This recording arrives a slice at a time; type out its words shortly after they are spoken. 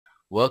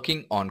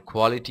Working on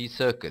quality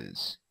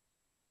circles.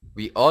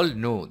 We all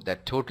know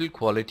that Total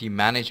Quality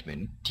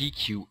Management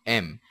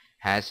 (TQM)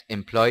 has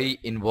employee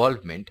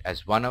involvement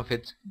as one of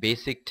its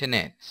basic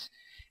tenets.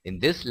 In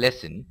this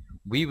lesson,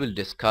 we will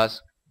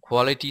discuss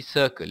quality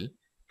circle,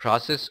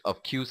 process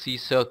of QC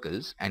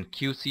circles, and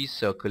QC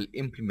circle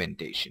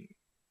implementation.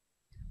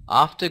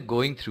 After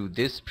going through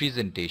this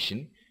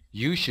presentation,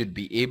 you should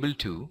be able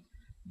to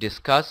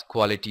discuss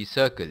quality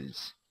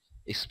circles,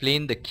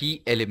 explain the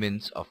key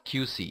elements of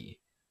QC,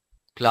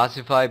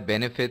 classify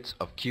benefits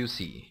of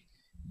QC,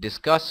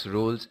 discuss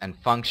roles and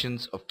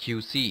functions of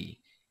QC,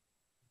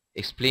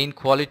 explain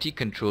quality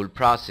control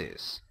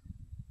process,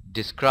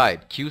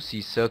 describe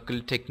QC circle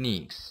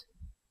techniques,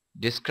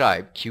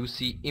 describe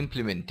QC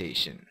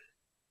implementation.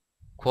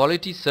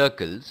 Quality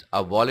circles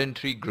are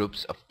voluntary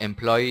groups of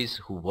employees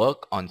who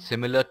work on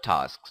similar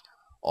tasks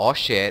or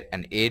share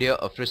an area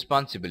of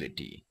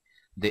responsibility.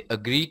 They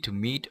agree to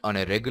meet on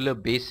a regular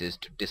basis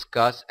to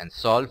discuss and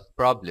solve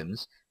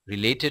problems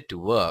related to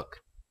work.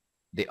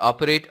 They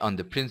operate on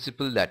the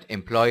principle that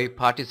employee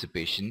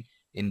participation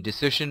in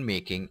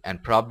decision-making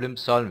and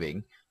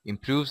problem-solving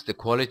improves the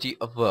quality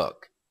of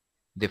work.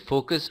 They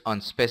focus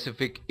on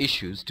specific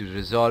issues to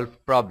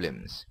resolve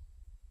problems.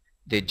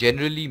 They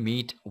generally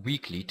meet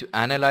weekly to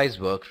analyze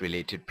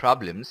work-related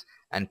problems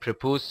and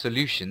propose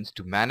solutions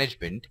to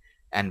management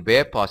and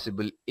where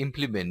possible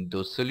implement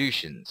those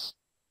solutions.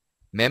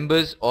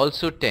 Members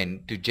also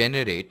tend to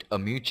generate a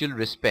mutual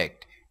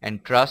respect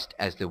and trust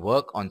as they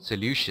work on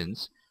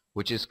solutions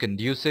which is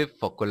conducive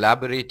for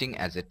collaborating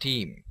as a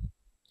team.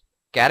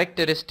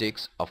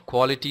 Characteristics of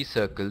quality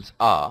circles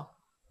are: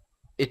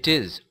 it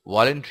is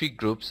voluntary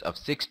groups of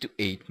 6 to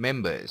 8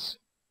 members.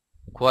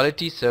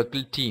 Quality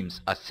circle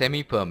teams are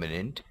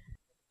semi-permanent.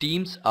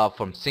 Teams are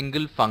from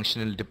single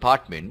functional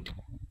department.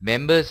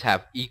 Members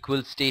have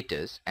equal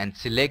status and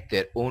select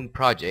their own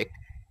project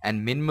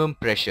and minimum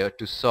pressure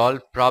to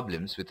solve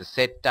problems with a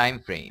set time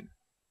frame.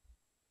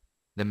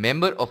 The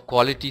member of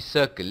quality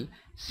circle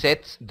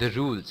sets the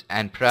rules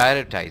and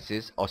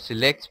prioritizes or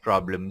selects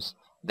problems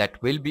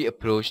that will be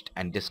approached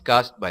and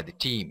discussed by the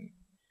team.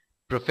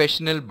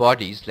 Professional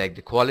bodies like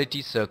the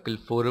Quality Circle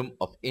Forum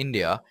of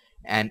India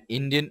and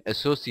Indian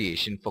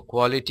Association for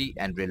Quality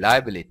and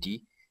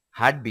Reliability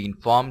had been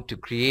formed to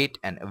create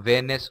an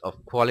awareness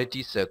of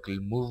quality circle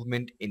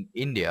movement in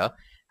India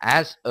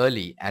as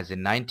early as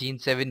in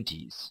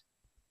 1970s.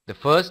 The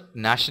first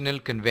National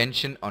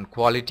Convention on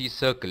Quality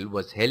Circle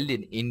was held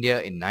in India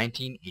in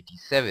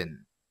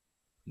 1987.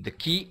 The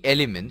key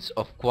elements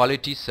of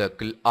quality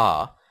circle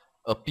are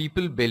a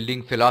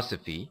people-building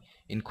philosophy.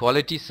 In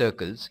quality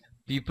circles,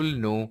 people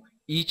know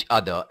each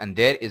other and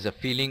there is a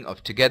feeling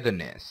of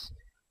togetherness.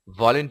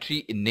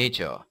 Voluntary in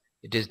nature,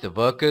 it is the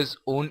worker's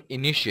own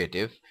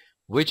initiative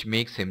which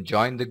makes him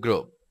join the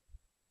group.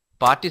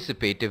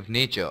 Participative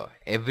nature,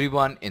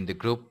 everyone in the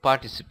group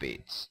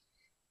participates.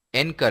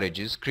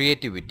 Encourages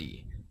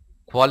creativity.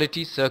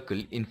 Quality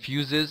circle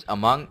infuses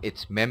among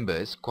its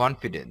members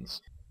confidence,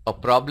 a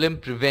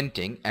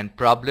problem-preventing and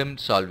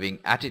problem-solving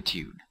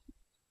attitude.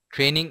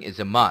 Training is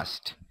a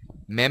must.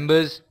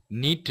 Members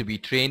need to be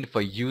trained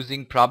for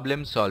using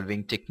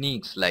problem-solving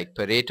techniques like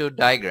Pareto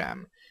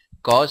diagram,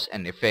 cause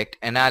and effect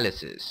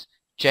analysis,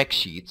 check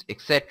sheets,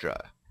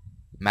 etc.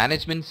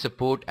 Management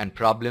support and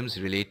problems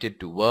related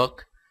to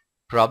work.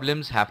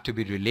 Problems have to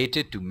be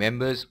related to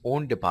members'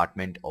 own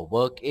department or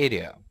work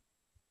area.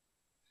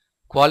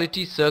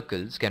 Quality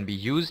circles can be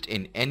used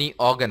in any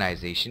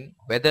organization,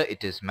 whether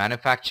it is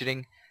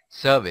manufacturing,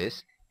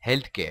 service,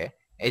 healthcare,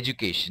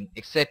 education,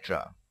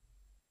 etc.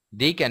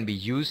 They can be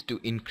used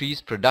to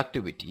increase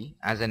productivity.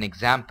 As an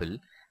example,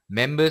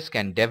 members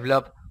can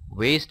develop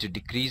ways to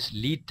decrease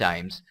lead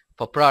times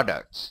for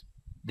products.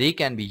 They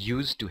can be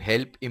used to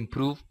help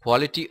improve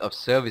quality of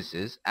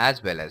services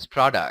as well as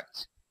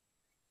products.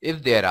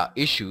 If there are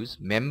issues,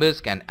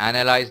 members can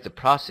analyze the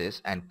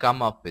process and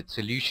come up with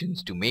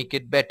solutions to make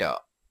it better.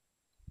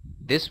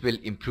 This will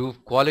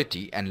improve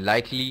quality and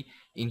likely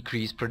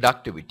increase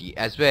productivity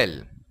as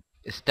well.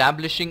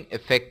 Establishing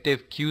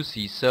effective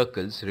QC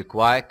circles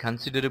require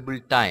considerable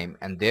time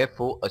and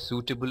therefore a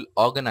suitable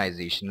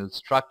organizational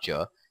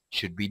structure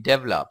should be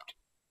developed.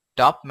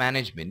 Top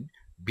management,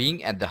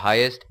 being at the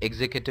highest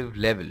executive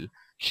level,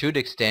 should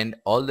extend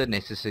all the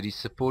necessary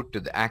support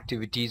to the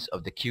activities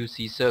of the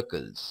QC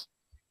circles.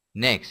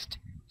 Next,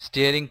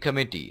 Steering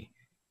Committee.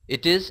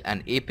 It is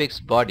an apex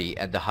body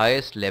at the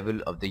highest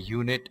level of the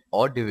unit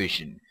or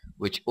division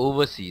which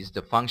oversees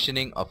the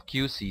functioning of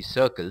QC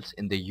circles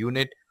in the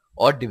unit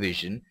or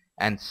division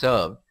and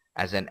serve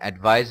as an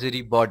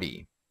advisory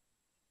body.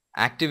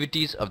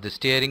 Activities of the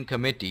Steering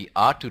Committee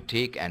are to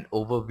take an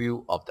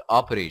overview of the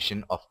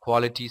operation of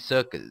quality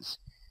circles,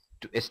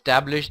 to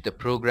establish the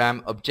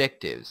program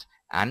objectives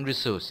and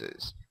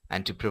resources,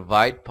 and to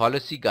provide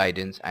policy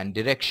guidance and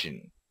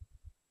direction.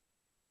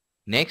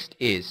 Next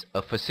is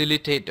a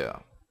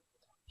facilitator.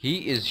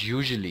 He is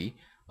usually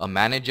a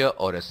manager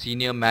or a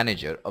senior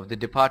manager of the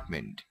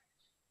department.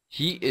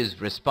 He is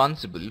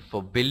responsible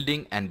for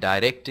building and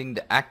directing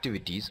the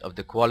activities of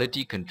the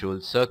quality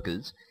control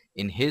circles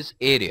in his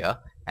area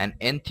and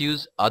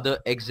enthuse other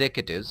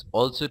executives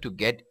also to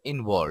get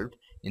involved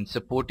in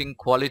supporting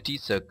quality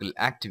circle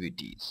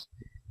activities.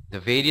 The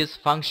various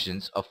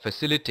functions of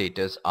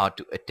facilitators are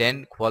to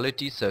attend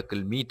quality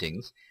circle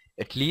meetings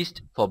at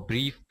least for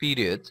brief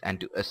periods and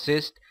to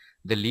assist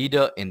the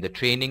leader in the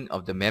training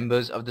of the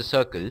members of the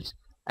circles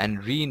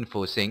and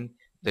reinforcing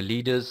the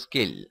leader's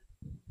skill.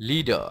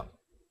 Leader.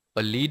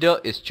 A leader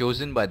is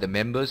chosen by the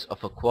members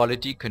of a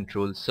quality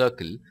control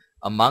circle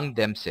among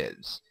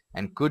themselves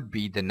and could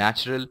be the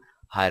natural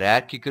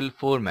hierarchical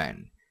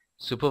foreman,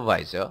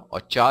 supervisor or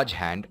charge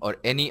hand or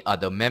any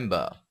other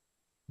member.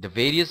 The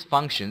various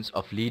functions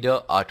of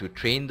leader are to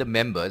train the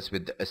members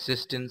with the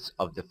assistance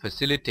of the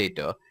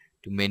facilitator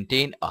to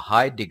maintain a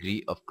high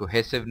degree of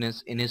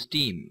cohesiveness in his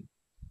team.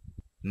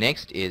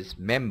 Next is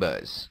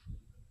members.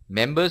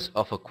 Members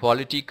of a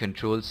quality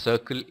control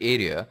circle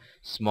area,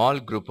 small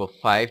group of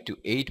 5 to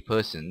 8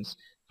 persons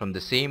from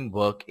the same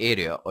work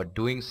area or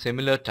doing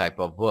similar type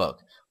of work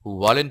who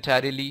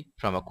voluntarily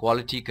from a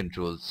quality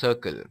control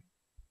circle.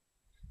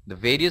 The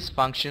various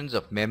functions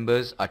of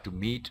members are to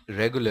meet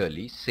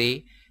regularly,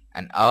 say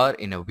an hour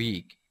in a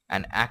week,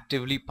 and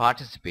actively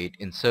participate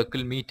in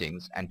circle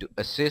meetings and to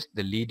assist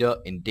the leader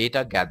in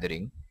data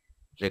gathering,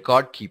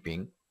 record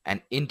keeping,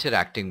 and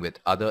interacting with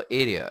other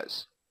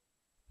areas.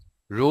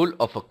 Role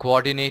of a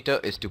coordinator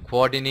is to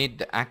coordinate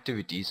the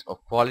activities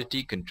of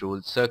quality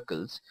control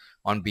circles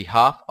on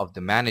behalf of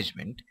the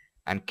management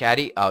and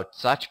carry out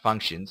such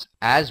functions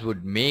as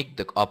would make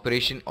the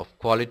operation of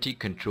quality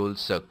control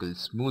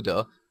circles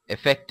smoother,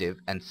 effective,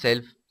 and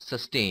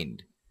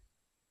self-sustained.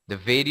 The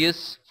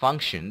various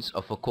functions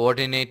of a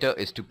coordinator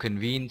is to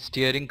convene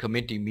steering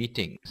committee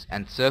meetings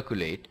and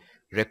circulate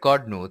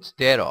record notes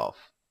thereof.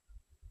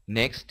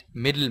 Next,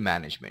 middle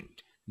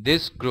management.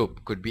 This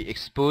group could be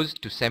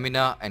exposed to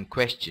seminar and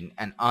question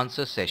and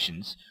answer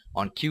sessions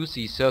on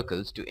QC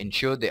circles to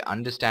ensure their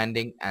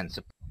understanding and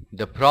support.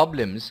 The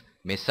problems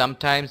may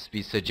sometimes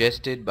be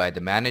suggested by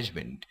the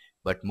management,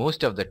 but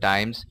most of the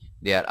times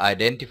they are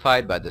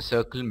identified by the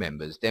circle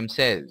members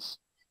themselves.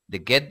 They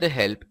get the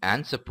help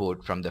and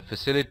support from the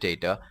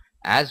facilitator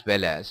as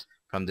well as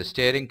from the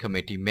steering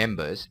committee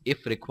members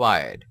if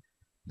required.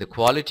 The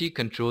quality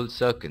control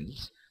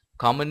circles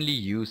commonly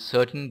use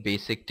certain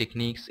basic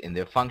techniques in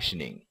their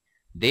functioning.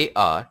 They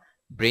are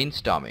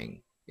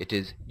brainstorming. It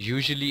is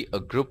usually a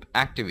group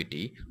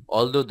activity,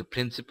 although the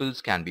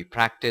principles can be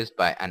practiced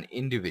by an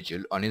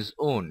individual on his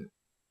own.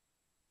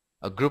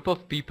 A group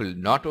of people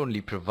not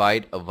only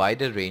provide a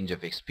wider range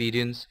of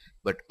experience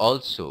but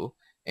also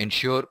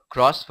ensure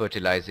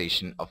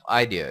cross-fertilization of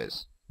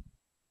ideas.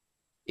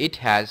 It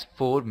has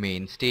 4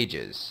 main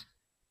stages.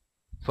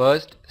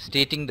 First,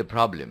 stating the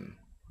problem.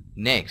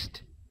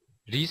 Next,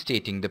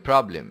 restating the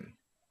problem.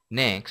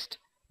 Next,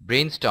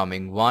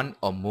 brainstorming one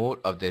or more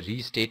of the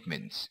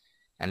restatements.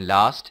 And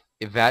last,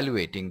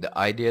 evaluating the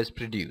ideas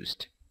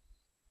produced.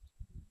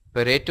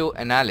 Pareto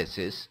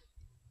analysis.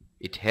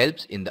 It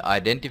helps in the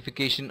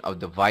identification of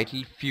the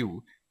vital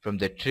few from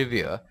the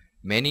trivia,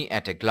 many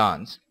at a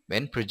glance,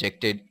 when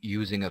projected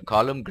using a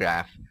column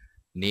graph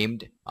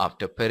named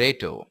after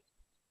Pareto.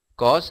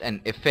 Cause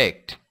and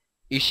effect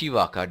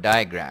Ishikawa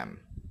diagram.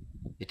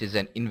 It is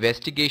an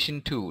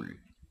investigation tool.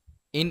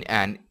 In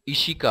an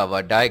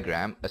Ishikawa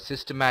diagram, a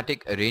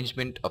systematic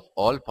arrangement of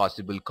all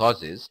possible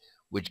causes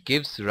which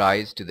gives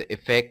rise to the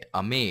effect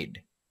are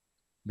made.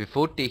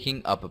 Before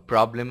taking up a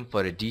problem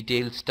for a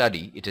detailed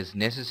study, it is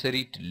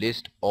necessary to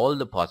list all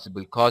the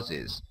possible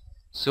causes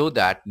so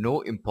that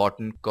no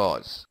important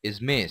cause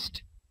is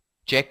missed.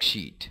 Check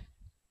sheet.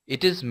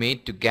 It is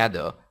made to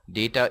gather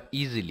data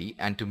easily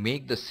and to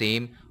make the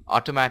same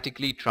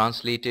automatically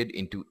translated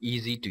into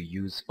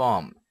easy-to-use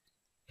form.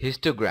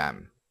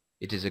 Histogram.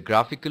 It is a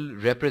graphical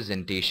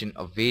representation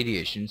of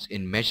variations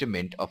in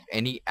measurement of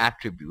any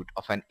attribute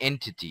of an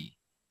entity.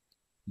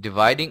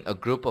 Dividing a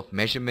group of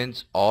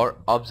measurements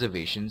or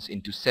observations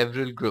into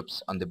several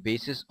groups on the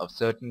basis of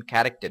certain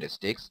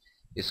characteristics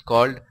is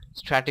called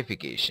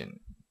stratification.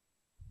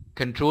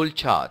 Control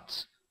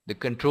charts. The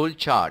control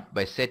chart,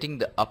 by setting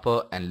the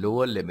upper and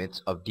lower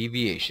limits of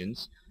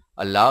deviations,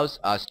 allows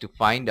us to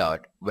find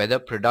out whether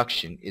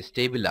production is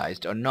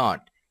stabilized or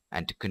not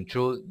and to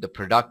control the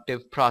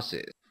productive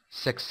process.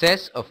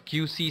 Success of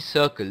QC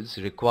circles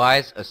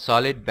requires a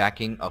solid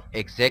backing of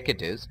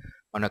executives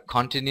on a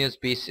continuous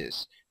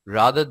basis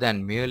rather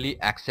than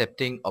merely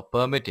accepting or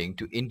permitting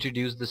to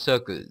introduce the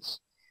circles.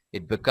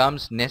 It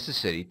becomes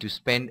necessary to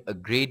spend a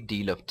great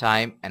deal of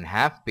time and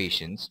have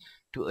patience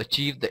to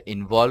achieve the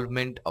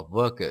involvement of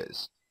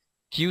workers.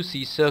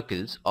 QC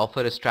circles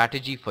offer a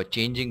strategy for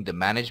changing the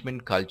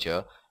management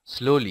culture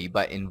slowly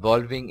by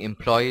involving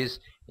employees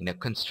in a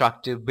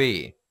constructive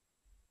way.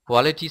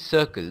 Quality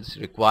circles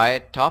require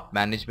top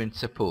management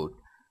support.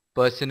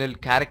 Personal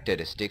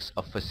characteristics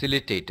of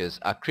facilitators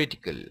are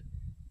critical.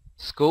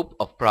 Scope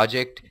of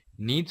project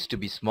needs to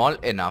be small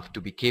enough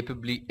to be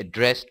capably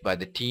addressed by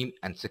the team,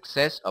 and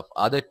success of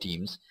other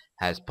teams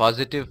has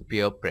positive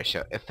peer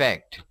pressure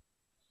effect.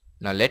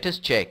 Now let us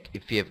check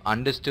if we have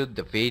understood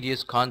the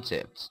various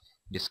concepts.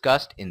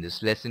 discussed in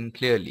this lesson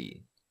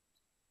clearly.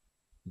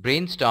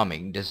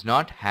 Brainstorming does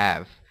not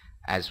have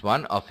as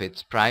one of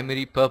its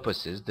primary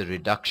purposes the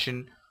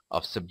reduction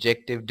of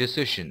subjective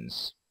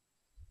decisions.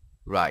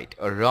 Right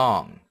or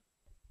wrong?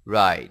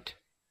 Right.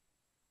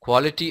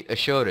 Quality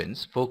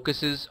assurance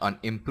focuses on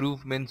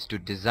improvements to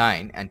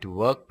design and to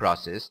work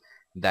process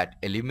that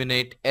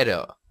eliminate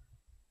error.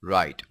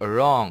 Right or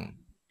wrong?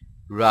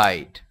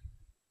 Right.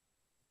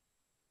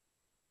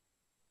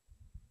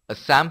 A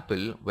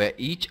sample where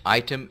each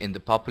item in the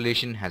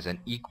population has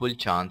an equal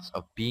chance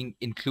of being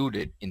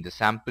included in the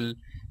sample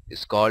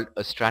is called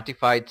a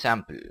stratified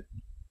sample.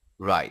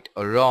 Right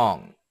or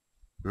wrong?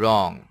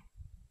 Wrong.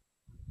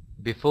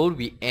 Before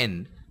we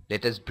end,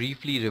 let us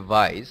briefly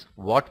revise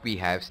what we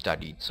have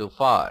studied so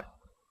far.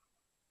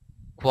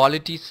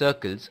 Quality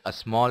circles are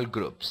small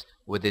groups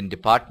within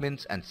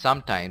departments and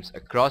sometimes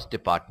across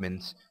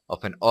departments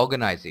of an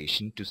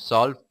organization to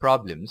solve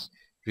problems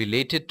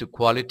related to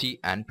quality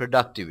and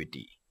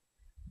productivity.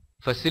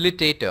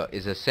 Facilitator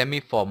is a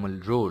semi-formal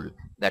role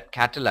that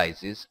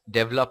catalyzes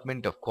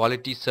development of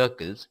quality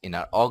circles in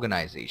our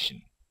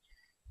organization.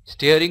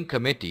 Steering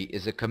committee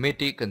is a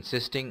committee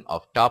consisting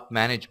of top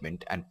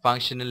management and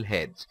functional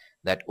heads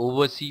that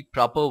oversee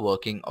proper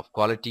working of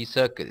quality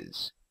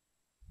circles.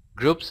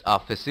 Groups are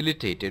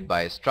facilitated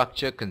by a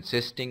structure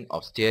consisting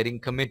of steering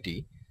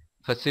committee,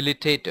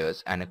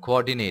 facilitators and a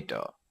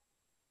coordinator.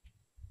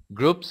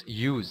 Groups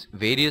use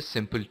various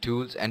simple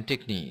tools and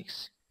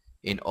techniques.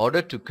 In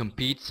order to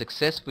compete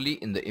successfully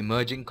in the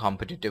emerging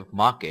competitive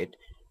market,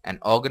 an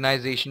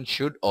organization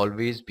should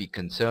always be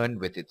concerned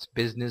with its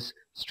business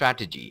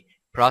strategy,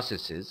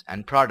 processes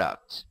and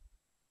products.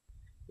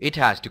 It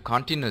has to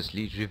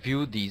continuously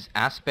review these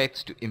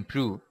aspects to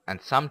improve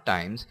and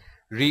sometimes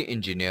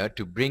re-engineer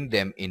to bring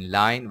them in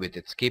line with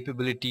its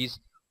capabilities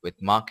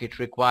with market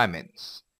requirements.